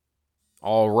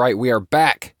All right, we are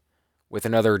back with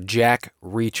another Jack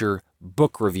Reacher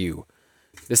book review.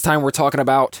 This time we're talking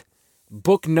about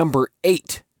book number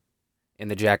 8 in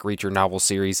the Jack Reacher novel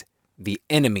series, The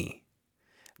Enemy.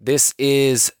 This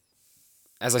is,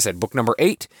 as I said, book number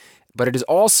 8, but it is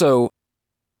also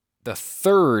the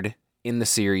third in the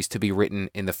series to be written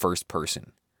in the first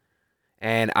person.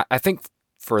 And I think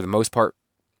for the most part,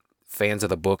 fans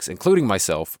of the books, including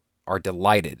myself, are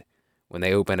delighted when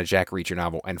they open a Jack Reacher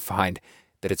novel and find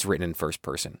that it's written in first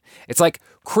person. It's like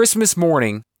Christmas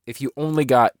morning if you only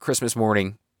got Christmas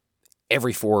morning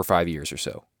every 4 or 5 years or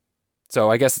so. So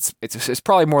I guess it's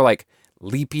probably more like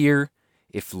leap year.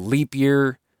 If leap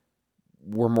year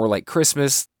were more like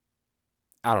Christmas,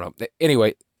 I don't know.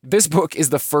 Anyway, this book is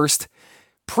the first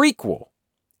prequel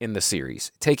in the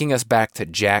series, taking us back to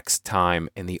Jack's time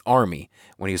in the Army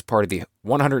when he was part of the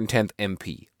 110th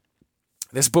MP.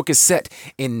 This book is set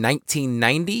in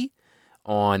 1990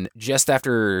 on just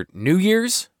after New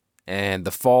Year's and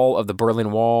the fall of the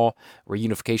Berlin Wall,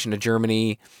 reunification of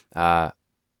Germany,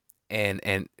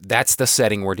 and that's the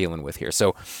setting we're dealing with here.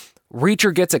 So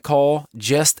Reacher gets a call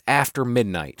just after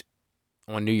midnight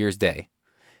on New Year's Day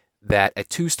that a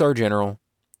 2-star general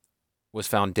was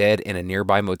found dead in a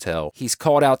nearby motel. He's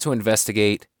called out to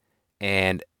investigate,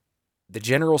 and the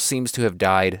general seems to have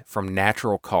died from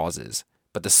natural causes,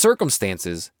 but the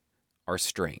circumstances are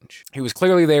strange. He was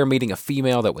clearly there meeting a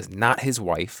female that was not his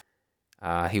wife.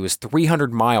 He was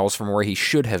 300 miles from where he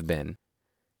should have been.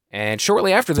 And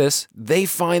shortly after this, they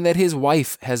find that his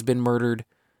wife has been murdered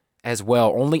as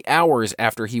well, only hours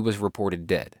after he was reported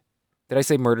dead. Did I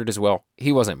say murdered as well?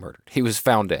 He wasn't murdered. He was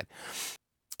found dead.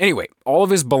 Anyway, all of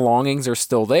his belongings are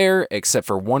still there, except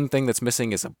for one thing that's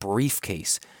missing is a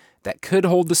briefcase that could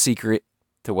hold the secret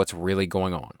to what's really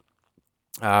going on.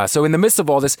 So in the midst of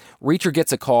all this, Reacher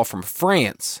gets a call from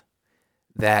France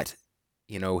that,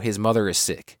 his mother is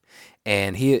sick.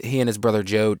 And he and his brother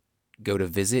Joe go to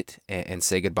visit and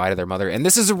say goodbye to their mother. And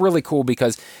this is really cool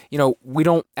because, we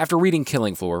don't, after reading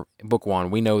Killing Floor, book 1,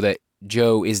 we know that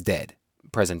Joe is dead,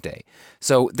 present day.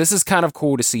 So this is kind of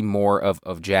cool to see more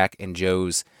of Jack and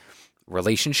Joe's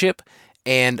relationship.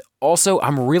 And also,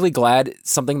 I'm really glad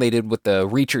something they did with the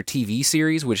Reacher TV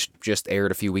series, which just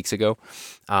aired a few weeks ago.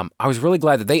 I was really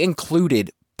glad that they included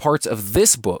parts of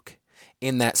this book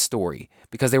in that story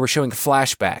because they were showing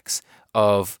flashbacks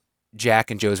of Jack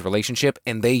and Joe's relationship,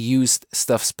 and they used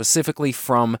stuff specifically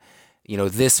from,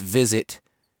 this visit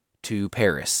to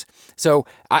Paris. So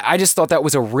I just thought that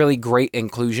was a really great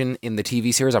inclusion in the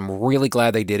TV series. I'm really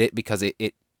glad they did it because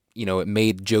it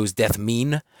made Joe's death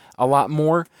mean a lot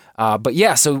more. But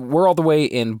yeah, so we're all the way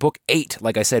in book 8,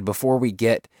 like I said, before we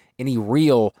get any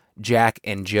real Jack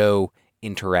and Joe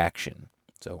interaction.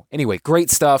 So anyway, great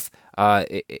stuff.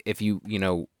 If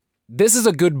this is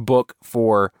a good book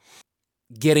for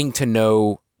getting to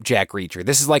know Jack Reacher.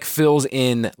 This is like fills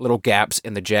in little gaps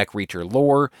in the Jack Reacher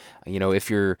lore. If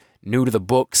you're new to the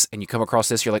books and you come across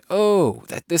this, you're like, oh,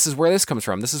 this is where this comes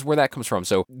from. This is where that comes from.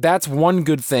 So that's one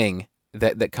good thing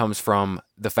that comes from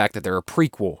the fact that there are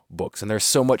prequel books and there's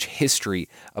so much history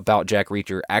about Jack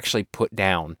Reacher actually put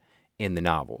down in the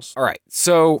novels. All right,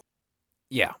 so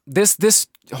yeah, this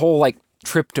whole like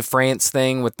trip to France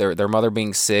thing with their mother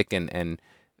being sick and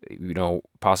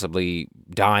possibly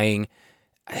dying,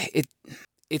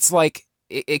 it's like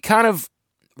it kind of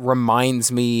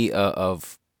reminds me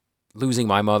of losing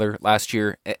my mother last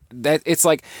year. That it's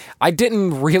like I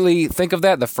didn't really think of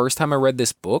that the first time I read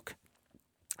this book.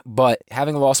 But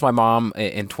having lost my mom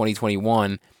in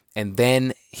 2021 and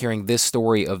then hearing this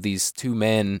story of these two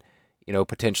men,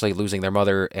 potentially losing their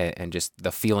mother and just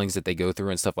the feelings that they go through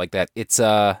and stuff like that,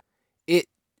 it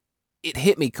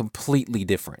hit me completely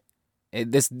different.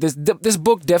 This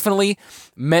book definitely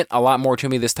meant a lot more to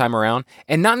me this time around,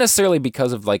 and not necessarily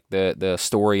because of like the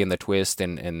story and the twist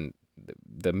and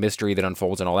the mystery that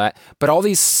unfolds and all that, but all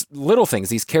these little things,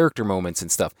 these character moments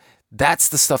and stuff. That's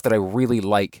the stuff that I really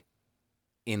like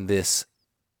in this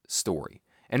story.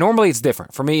 And normally it's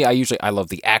different. For me, I love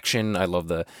the action, I love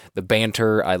the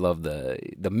banter, I love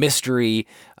the mystery,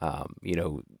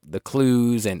 the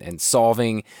clues and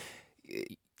solving.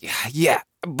 Yeah,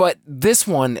 but this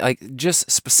one, like just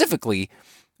specifically,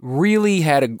 really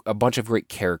had a bunch of great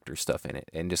character stuff in it,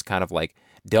 and just kind of like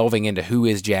delving into who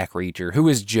is Jack Reacher, who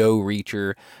is Joe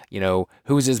Reacher,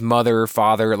 who is his mother,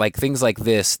 father, like things like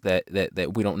this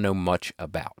that we don't know much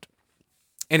about.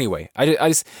 Anyway, I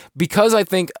just because I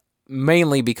think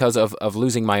mainly because of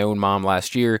losing my own mom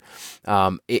last year,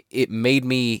 it made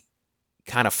me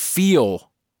kind of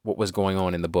feel what was going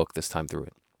on in the book this time through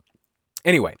it.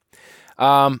 Anyway,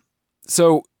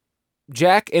 so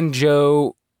Jack and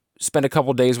Joe spend a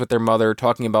couple days with their mother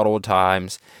talking about old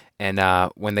times. And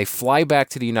when they fly back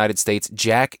to the United States,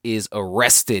 Jack is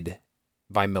arrested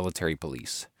by military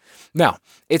police. Now,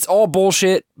 it's all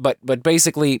bullshit, but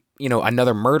basically,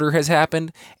 another murder has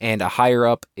happened, and a higher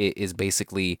up is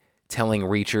basically telling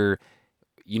Reacher,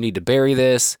 you need to bury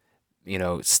this,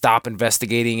 stop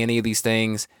investigating any of these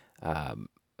things,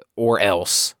 or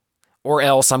else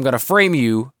I'm going to frame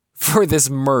you for this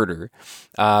murder.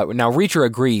 Now, Reacher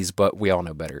agrees, but we all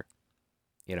know better.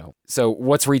 So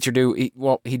what's Reacher do?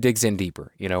 He digs in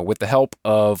deeper, with the help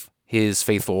of his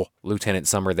faithful Lieutenant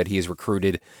Summer that he has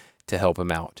recruited to help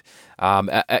him out.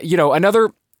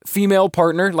 Another female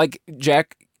partner like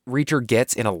Jack Reacher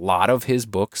gets in a lot of his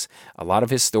books, a lot of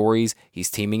his stories. He's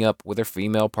teaming up with a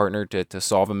female partner to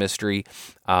solve a mystery.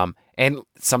 And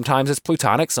sometimes it's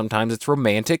platonic, sometimes it's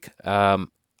romantic. I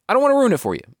don't want to ruin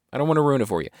it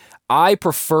for you. I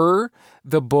prefer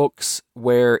the books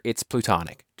where it's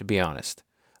platonic, to be honest.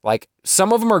 Like,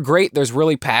 some of them are great. There's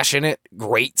really passionate,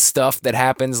 great stuff that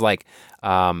happens, like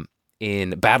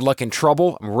in Bad Luck and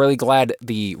Trouble. I'm really glad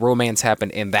the romance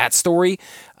happened in that story.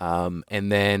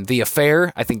 And then The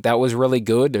Affair, I think that was really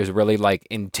good. There's really,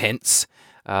 intense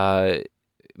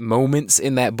moments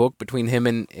in that book between him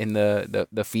and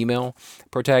the female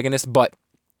protagonist. But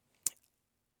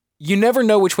you never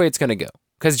know which way it's going to go.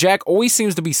 Because Jack always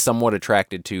seems to be somewhat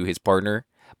attracted to his partner,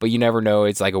 but you never know.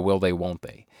 It's like a will they, won't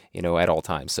they, at all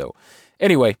times. So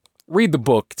anyway, read the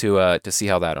book to see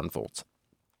how that unfolds.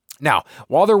 Now,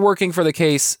 while they're working for the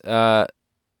case, I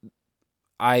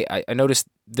noticed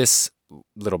this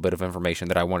little bit of information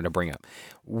that I wanted to bring up.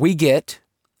 We get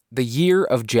the year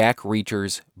of Jack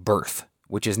Reacher's birth,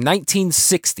 which is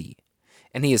 1960,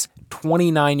 and he is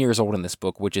 29 years old in this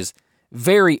book, which is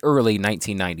very early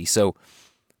 1990. So,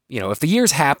 if the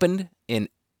years happened in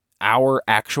our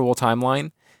actual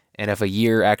timeline, and if a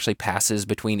year actually passes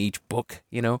between each book,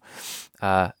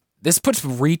 this puts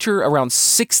Reacher around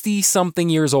 60-something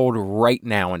years old right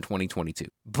now in 2022.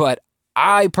 But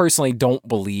I personally don't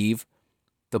believe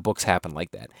the books happen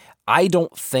like that. I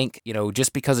don't think,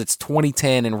 just because it's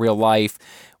 2010 in real life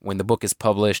when the book is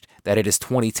published, that it is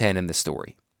 2010 in the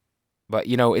story. But,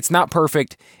 it's not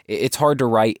perfect. It's hard to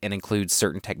write and include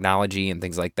certain technology and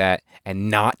things like that and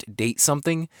not date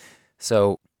something.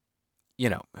 So,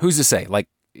 who's to say? Like,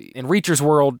 in Reacher's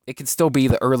world, it could still be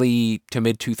the early to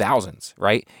mid 2000s,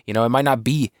 right? It might not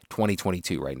be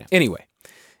 2022 right now. Anyway,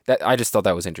 I just thought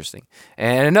that was interesting.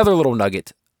 And another little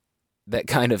nugget that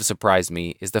kind of surprised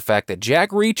me is the fact that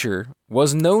Jack Reacher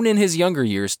was known in his younger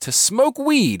years to smoke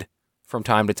weed from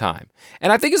time to time.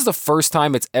 And I think it's the first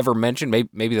time it's ever mentioned,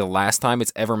 maybe the last time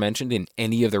it's ever mentioned in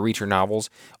any of the Reacher novels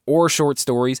or short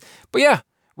stories. But yeah,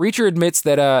 Reacher admits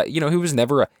that, he was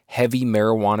never a heavy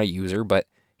marijuana user, but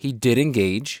he did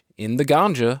engage in the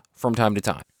ganja from time to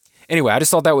time. Anyway, I just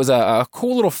thought that was a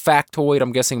cool little factoid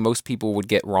I'm guessing most people would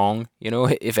get wrong,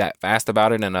 if asked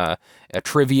about it in a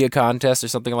trivia contest or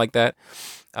something like that.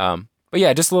 But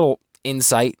yeah, just a little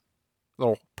insight,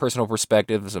 little personal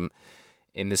perspective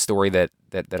in this story that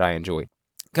I enjoyed.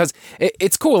 Because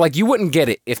it's cool. Like, you wouldn't get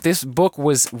it if this book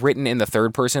was written in the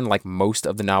third person like most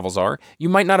of the novels are. You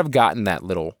might not have gotten that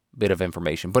little bit of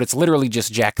information, but it's literally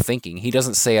just Jack thinking. He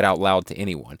doesn't say it out loud to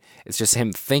anyone. It's just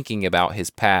him thinking about his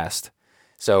past.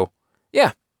 So,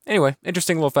 yeah. Anyway,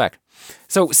 interesting little fact.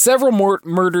 So, several more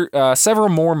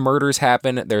murders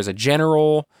happen. There's the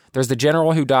general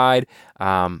who died.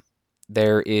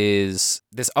 There is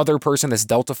this other person, this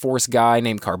Delta Force guy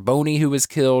named Carboni, who was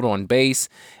killed on base.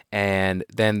 And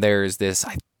then there's this,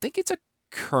 I think it's a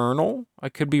colonel, I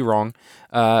could be wrong,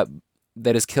 that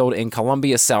is killed in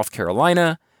Columbia, South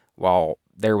Carolina, while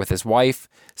there with his wife.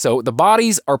 So the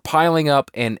bodies are piling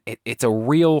up, and it's a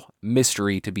real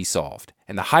mystery to be solved.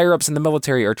 And the higher-ups in the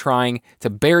military are trying to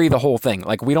bury the whole thing.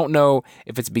 Like, we don't know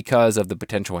if it's because of the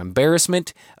potential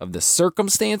embarrassment of the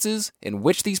circumstances in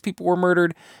which these people were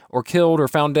murdered or killed or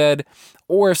found dead,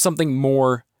 or if something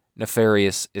more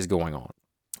nefarious is going on.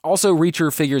 Also,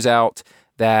 Reacher figures out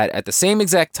that at the same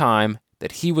exact time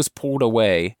that he was pulled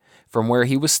away from where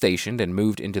he was stationed and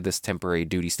moved into this temporary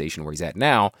duty station where he's at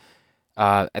now,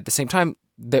 at the same time,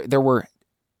 there were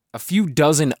a few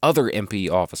dozen other MP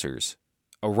officers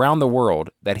around the world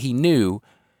that he knew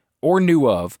or knew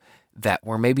of that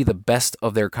were maybe the best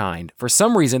of their kind. For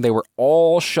some reason, they were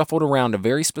all shuffled around to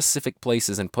very specific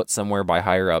places and put somewhere by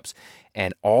higher-ups,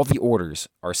 and all the orders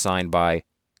are signed by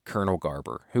Colonel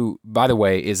Garber, who, by the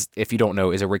way, is, if you don't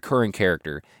know, is a recurring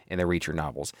character in the Reacher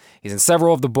novels. He's in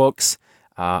several of the books.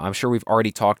 I'm sure we've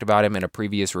already talked about him in a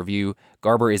previous review.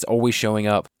 Garber is always showing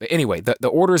up. But anyway, the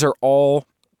orders for all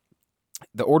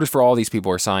these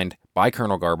people are signed by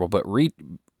Colonel Garber, but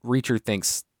Reacher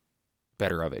thinks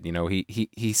better of it. You know, he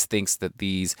thinks that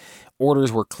these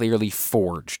orders were clearly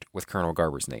forged with Colonel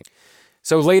Garber's name.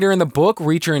 So later in the book,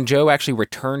 Reacher and Joe actually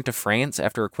return to France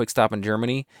after a quick stop in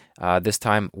Germany, this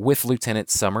time with Lieutenant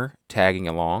Summer tagging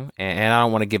along. And I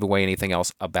don't want to give away anything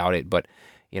else about it, but,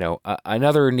 you know,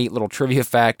 another neat little trivia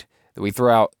fact that we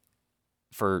throw out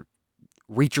for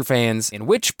Reacher fans: in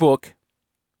which book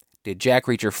did Jack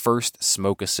Reacher first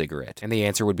smoke a cigarette? And the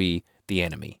answer would be The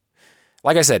Enemy.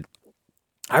 Like I said,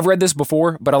 I've read this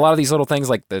before, but a lot of these little things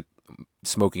like the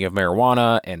smoking of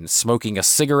marijuana and smoking a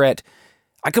cigarette,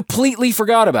 I completely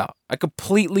forgot about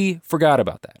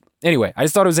that. Anyway, I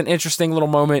just thought it was an interesting little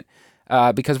moment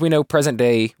because we know present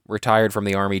day, retired from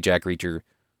the Army, Jack Reacher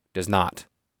does not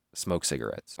smoke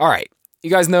cigarettes. All right. You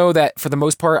guys know that for the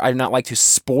most part, I do not like to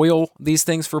spoil these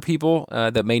things for people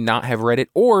that may not have read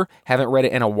it or haven't read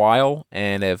it in a while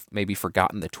and have maybe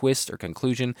forgotten the twist or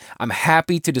conclusion. I'm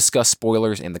happy to discuss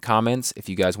spoilers in the comments if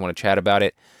you guys want to chat about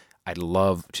it. I'd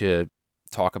love to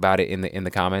talk about it in the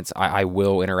comments. I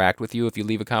will interact with you if you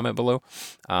leave a comment below.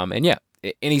 And yeah,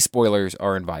 any spoilers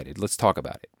are invited. Let's talk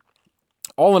about it.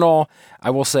 All in all, I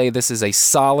will say this is a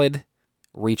solid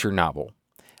Reacher novel.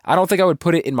 I don't think I would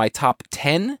put it in my top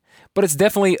 10, but it's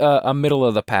definitely a middle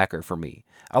of the packer for me.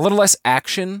 A little less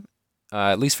action,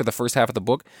 at least for the first half of the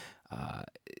book.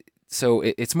 So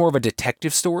it's more of a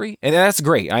detective story, and that's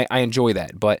great. I enjoy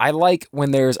that. But I like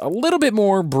when there's a little bit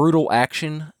more brutal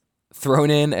action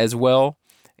thrown in as well.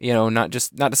 You know, not to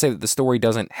say that the story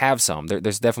doesn't have some.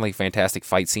 There's definitely a fantastic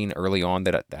fight scene early on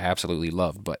that I absolutely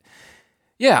loved. But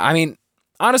yeah, I mean,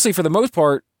 honestly, for the most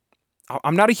part,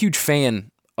 I'm not a huge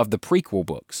fan of the prequel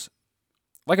books.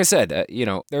 Like I said, you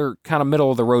know, they're kind of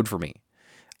middle of the road for me.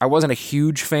 I wasn't a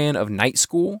huge fan of Night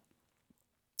School.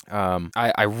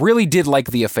 I really did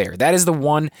like The Affair. That is the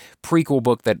one prequel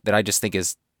book that I just think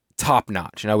is top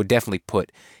notch, and I would definitely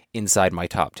put inside my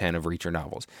top 10 of Reacher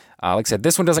novels. Like I said,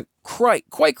 this one doesn't quite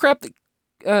crack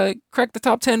the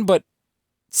top 10, but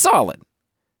solid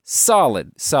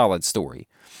story.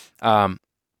 Not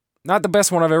the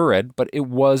best one I've ever read, but it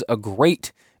was a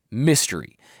great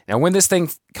mystery. Now, when this thing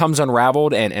comes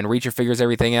unraveled and Reacher figures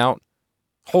everything out,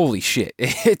 holy shit,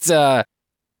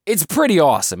 it's pretty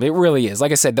awesome. It really is.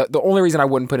 Like I said, the only reason I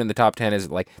wouldn't put it in the top 10 is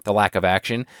like the lack of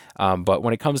action. But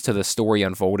when it comes to the story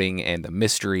unfolding and the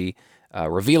mystery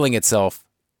revealing itself,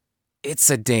 it's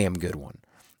a damn good one.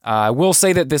 I will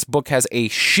say that this book has a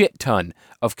shit ton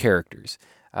of characters.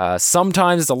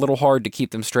 Sometimes it's a little hard to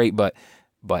keep them straight, but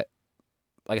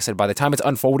like I said, by the time it's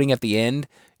unfolding at the end,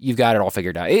 you've got it all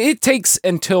figured out. It takes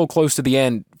until close to the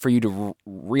end for you to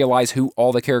realize who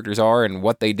all the characters are and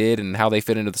what they did and how they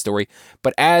fit into the story.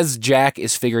 But as Jack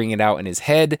is figuring it out in his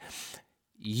head,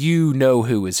 you know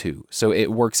who is who. So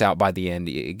it works out by the end.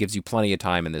 It gives you plenty of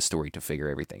time in this story to figure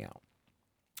everything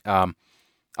out.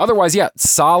 Otherwise, yeah,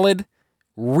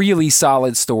 really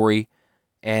solid story,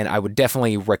 and I would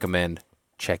definitely recommend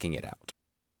checking it out.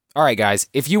 All right, guys,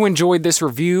 if you enjoyed this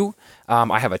review,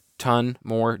 I have a ton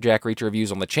more Jack Reacher reviews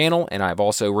on the channel, and I've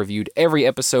also reviewed every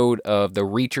episode of the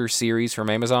Reacher series from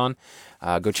Amazon.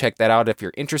 Go check that out if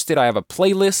you're interested. I have a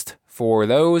playlist for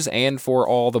those and for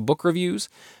all the book reviews.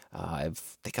 I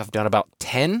think I've done about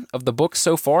 10 of the books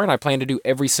so far, and I plan to do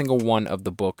every single one of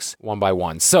the books one by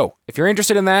one. So if you're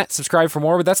interested in that, subscribe for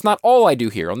more, but that's not all I do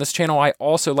here. On this channel, I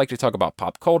also like to talk about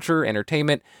pop culture,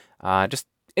 entertainment, just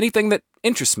anything that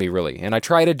interests me, really, and I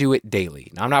try to do it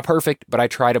daily. Now, I'm not perfect, but I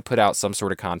try to put out some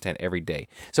sort of content every day.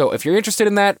 So if you're interested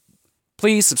in that,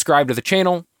 please subscribe to the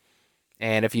channel,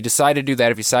 and if you decide to do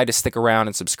that, if you decide to stick around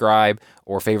and subscribe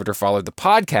or favorite or follow the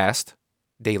podcast,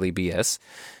 Daily BS,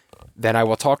 then I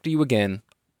will talk to you again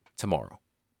tomorrow.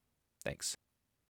 Thanks.